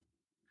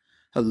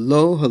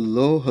Hello,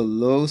 hello,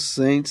 hello,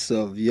 saints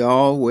of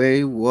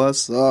Yahweh.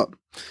 What's up?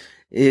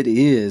 It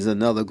is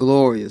another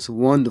glorious,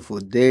 wonderful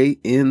day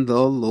in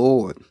the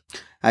Lord.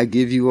 I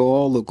give you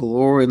all the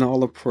glory and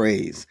all the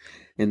praise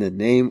in the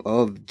name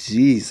of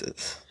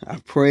Jesus. I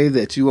pray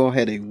that you all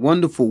had a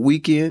wonderful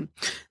weekend,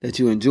 that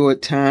you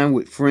enjoyed time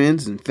with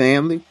friends and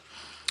family,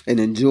 and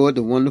enjoyed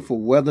the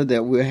wonderful weather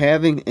that we're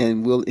having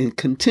and will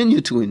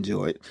continue to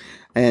enjoy it.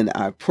 And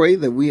I pray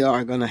that we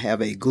are going to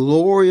have a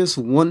glorious,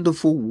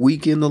 wonderful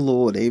week in the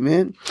Lord.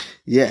 Amen.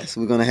 Yes,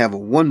 we're going to have a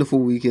wonderful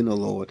week in the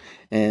Lord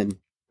and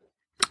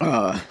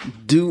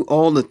do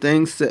all the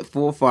things set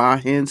forth for our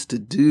hands to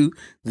do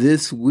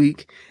this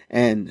week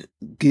and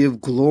give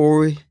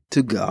glory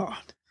to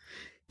God.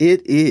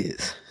 It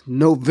is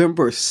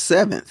November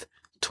 7th,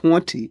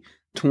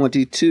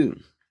 2022.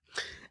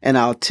 And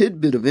our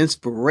tidbit of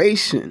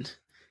inspiration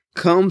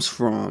comes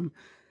from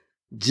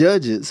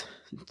Judges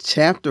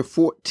chapter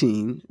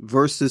 14,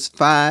 verses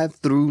 5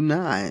 through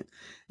 9.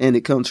 And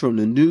it comes from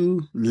the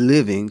New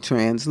Living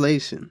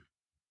Translation.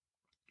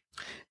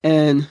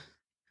 And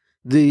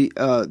the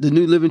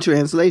New Living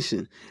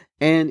Translation.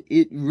 And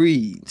it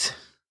reads,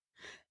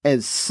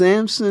 as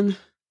Samson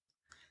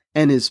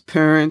and his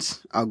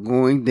parents are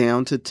going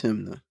down to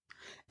Timnah,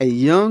 a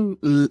young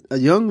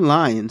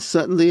lion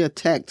suddenly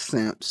attacked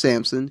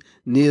Samson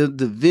near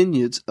the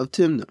vineyards of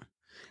Timnah.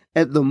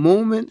 At the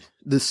moment,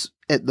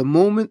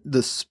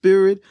 the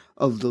Spirit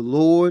of the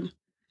Lord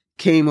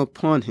came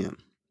upon him,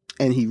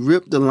 and he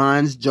ripped the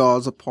lion's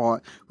jaws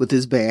apart with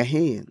his bare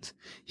hands.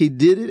 He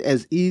did it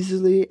as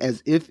easily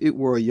as if it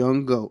were a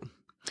young goat,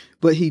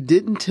 but he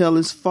didn't tell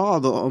his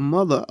father or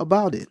mother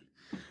about it.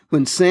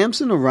 When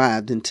Samson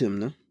arrived in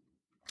Timnah,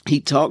 he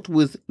talked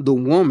with the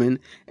woman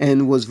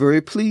and was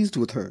very pleased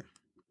with her.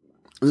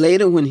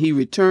 Later, when he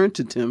returned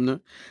to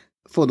Timnah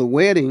for the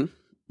wedding,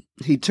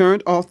 he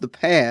turned off the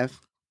path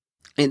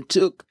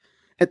to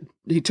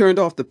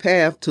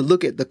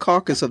look at the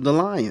carcass of the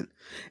lion,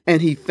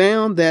 and he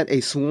found that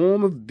a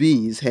swarm of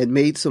bees had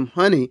made some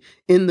honey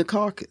in the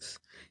carcass.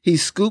 He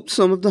scooped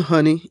some of the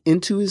honey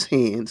into his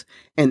hands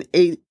and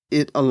ate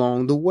it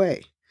along the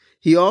way.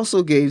 He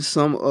also gave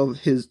some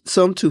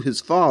to his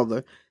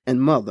father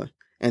and mother,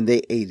 and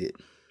they ate it.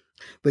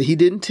 But he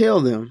didn't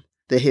tell them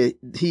that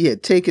he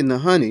had taken the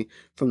honey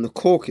from the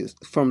carcass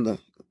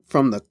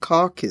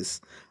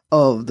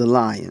of the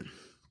lion.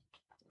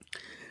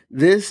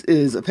 This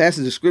is a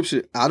passage of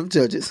scripture out of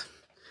Judges,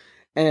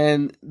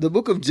 and the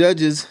book of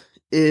Judges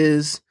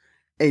is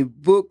a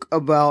book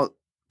about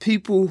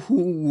people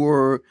who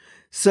were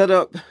set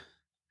up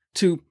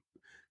to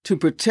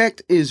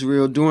protect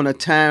Israel during a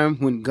time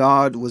when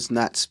God was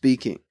not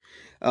speaking.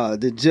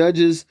 The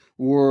judges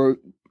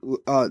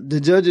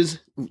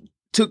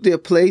took their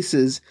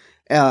places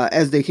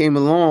as they came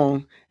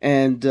along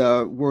and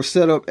were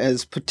set up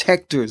as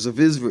protectors of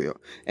Israel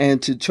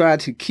and to try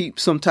to keep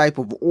some type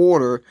of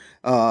order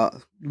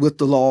with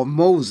the law of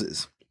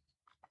Moses.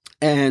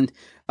 And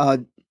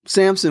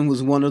Samson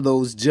was one of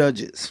those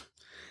judges.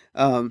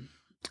 And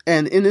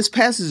in this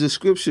passage of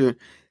scripture,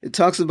 it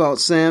talks about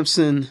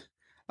Samson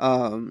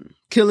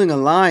killing a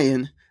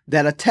lion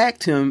that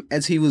attacked him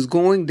as he was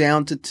going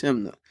down to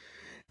Timnah.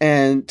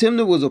 And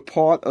Timnah was a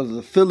part of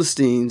the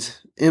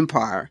Philistines'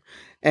 empire.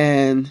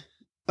 And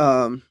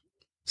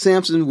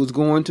Samson was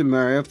going to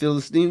marry a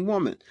Philistine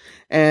woman.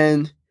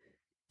 And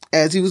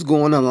as he was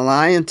going on, a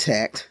lion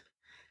attacked,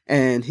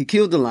 and he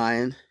killed the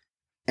lion.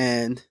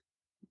 And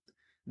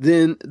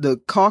then the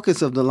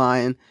carcass of the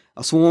lion,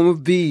 a swarm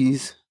of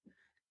bees,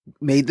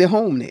 made their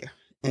home there.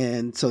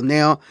 And so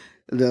now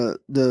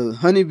the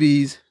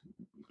honeybees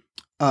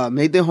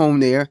made their home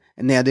there,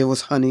 and now there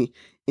was honey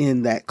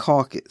in that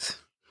carcass.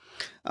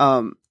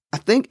 I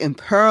think in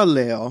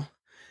parallel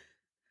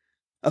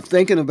of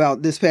thinking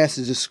about this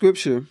passage of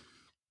scripture,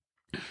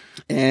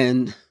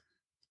 and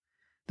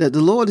that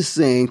the Lord is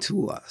saying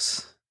to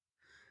us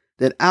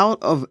that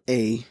out of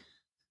a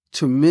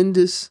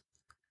tremendous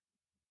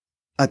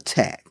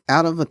attack,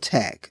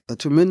 a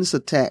tremendous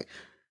attack,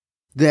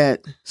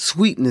 that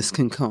sweetness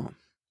can come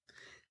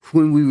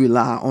when we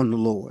rely on the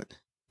Lord.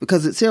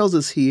 Because it tells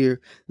us here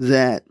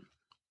that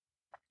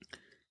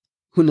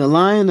when the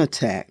lion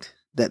attacked,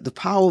 that the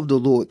power of the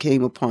Lord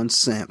came upon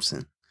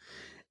Samson.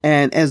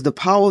 And as the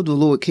power of the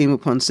Lord came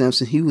upon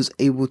Samson, he was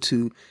able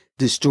to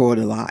destroy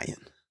the lion.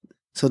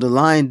 So the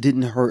lion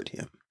didn't hurt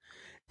him.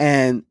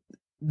 And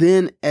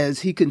then as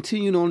he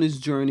continued on his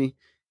journey,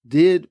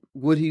 did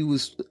what he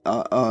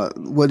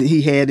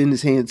had in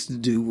his hands to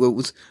do, what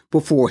was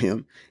before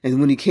him.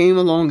 And when he came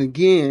along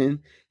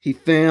again, he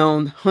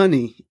found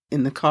honey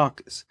in the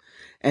carcass.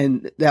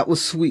 And that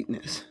was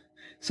sweetness.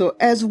 So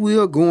as we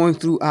are going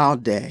through our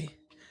day,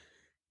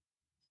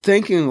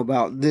 thinking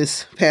about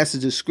this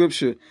passage of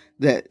scripture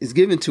that is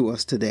given to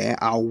us today,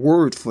 our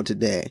word for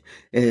today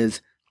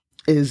is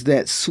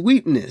that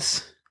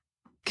sweetness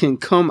can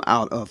come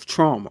out of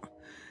trauma.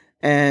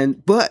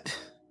 But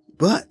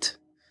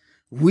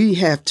we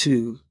have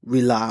to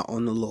rely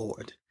on the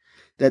Lord.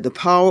 That the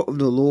power of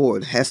the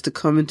Lord has to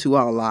come into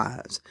our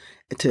lives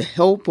to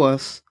help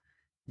us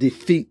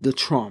defeat the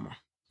trauma,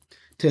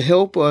 to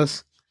help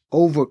us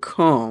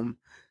overcome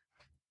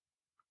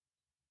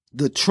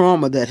the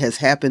trauma that has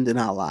happened in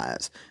our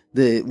lives,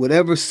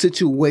 whatever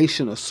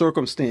situation or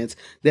circumstance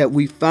that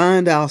we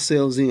find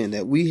ourselves in,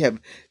 that we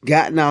have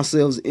gotten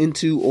ourselves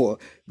into, or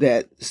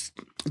that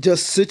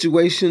just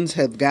situations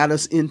have got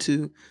us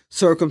into,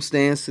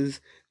 circumstances,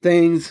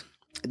 things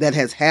that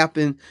has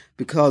happened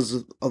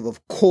because of a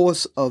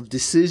course of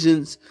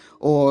decisions,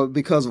 or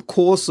because of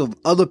course of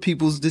other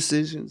people's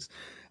decisions.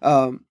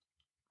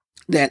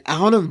 That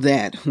out of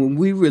that, when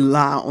we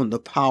rely on the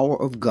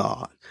power of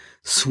God,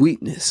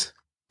 sweetness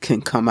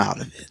can come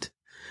out of it.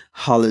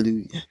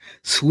 Hallelujah.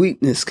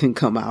 Sweetness can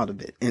come out of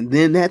it. And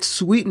then that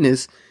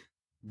sweetness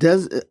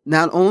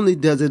not only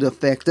does it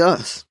affect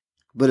us,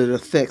 but it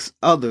affects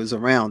others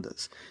around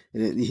us.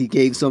 He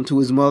gave some to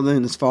his mother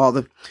and his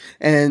father.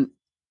 And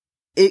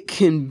it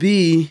can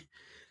be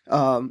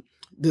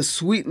the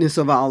sweetness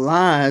of our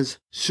lives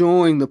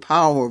showing the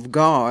power of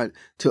God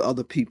to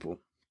other people,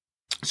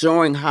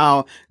 showing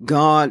how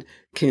God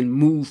can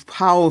move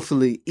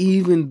powerfully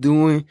even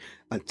during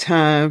a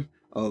time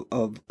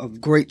of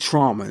great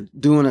trauma,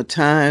 during a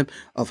time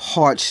of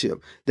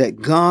hardship,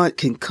 that God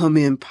can come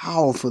in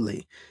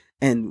powerfully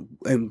and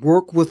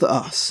work with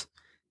us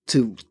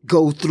to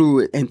go through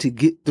it and to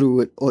get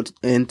through it,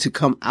 and to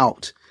come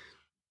out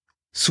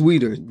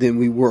sweeter than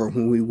we were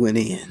when we went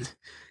in.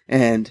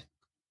 And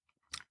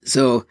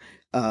so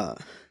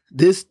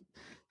this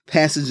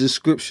passage of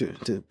scripture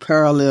to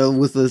parallel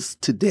with us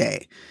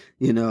today,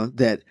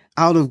 that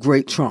out of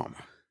great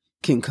trauma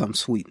can come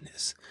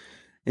sweetness.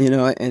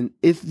 And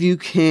if you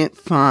can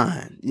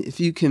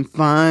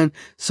find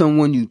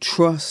someone you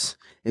trust,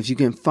 if you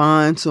can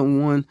find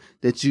someone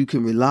that you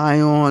can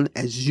rely on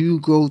as you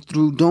go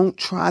through, don't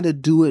try to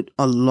do it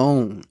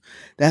alone.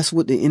 That's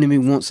what the enemy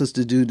wants us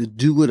to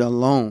do it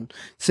alone.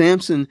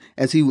 Samson,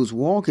 as he was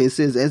walking, it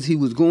says, as he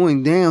was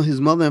going down,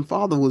 his mother and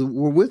father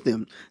were with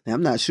him. Now,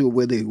 I'm not sure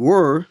where they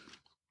were.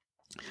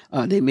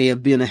 They may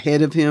have been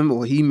ahead of him,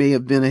 or he may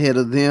have been ahead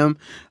of them.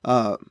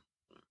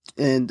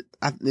 And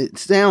it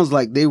sounds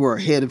like they were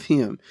ahead of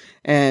him.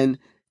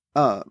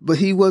 But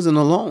he wasn't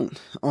alone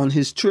on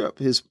his trip.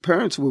 His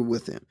parents were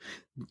with him.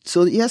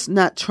 So let's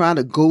not try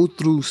to go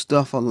through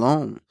stuff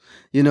alone.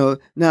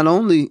 Not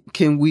only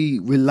can we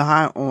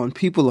rely on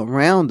people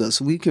around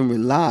us, we can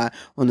rely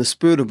on the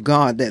Spirit of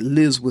God that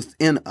lives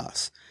within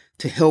us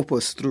to help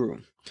us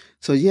through.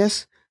 So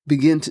yes,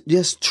 begin to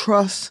just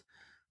trust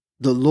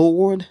the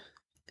Lord,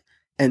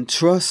 and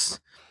trust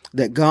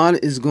that God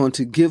is going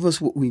to give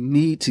us what we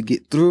need to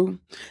get through,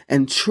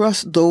 and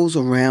trust those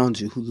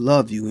around you who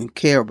love you and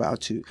care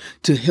about you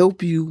to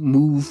help you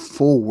move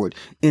forward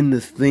in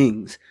the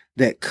things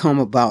that come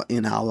about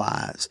in our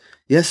lives.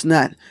 Let's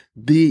not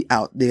be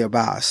out there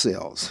by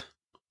ourselves.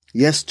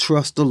 Yes,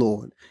 trust the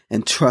Lord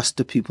and trust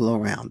the people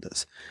around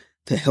us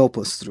to help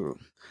us through.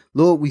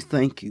 Lord, we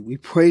thank you. We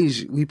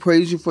praise you. We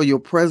praise you for your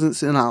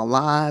presence in our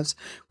lives.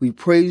 We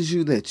praise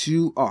you that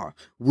you are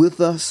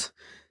with us.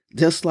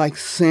 Just like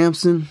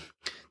Samson,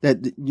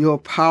 that your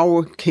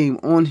power came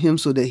on him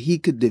so that he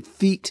could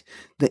defeat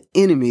the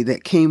enemy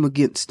that came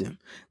against him.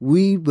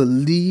 We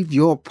believe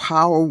your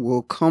power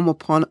will come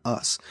upon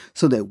us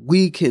so that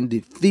we can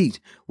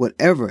defeat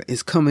whatever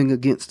is coming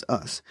against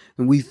us.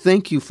 And we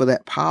thank you for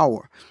that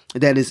power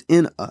that is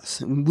in us.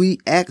 And we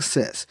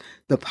access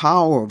the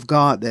power of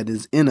God that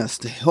is in us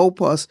to help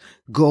us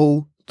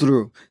go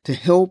through, to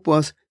help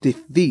us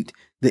defeat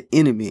the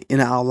enemy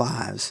in our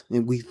lives.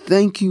 And we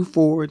thank you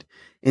for it.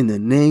 In the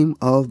name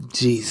of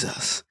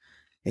Jesus,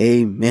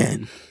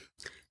 amen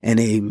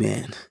and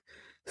amen.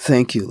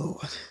 Thank you,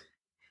 Lord.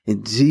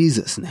 In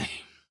Jesus' name,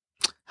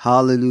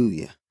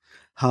 hallelujah,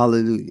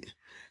 hallelujah.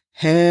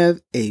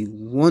 Have a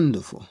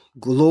wonderful,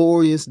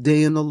 glorious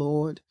day in the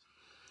Lord.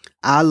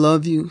 I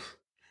love you,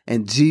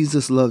 and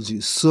Jesus loves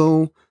you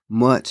so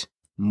much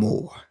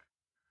more.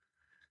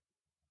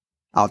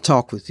 I'll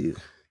talk with you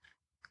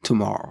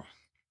tomorrow.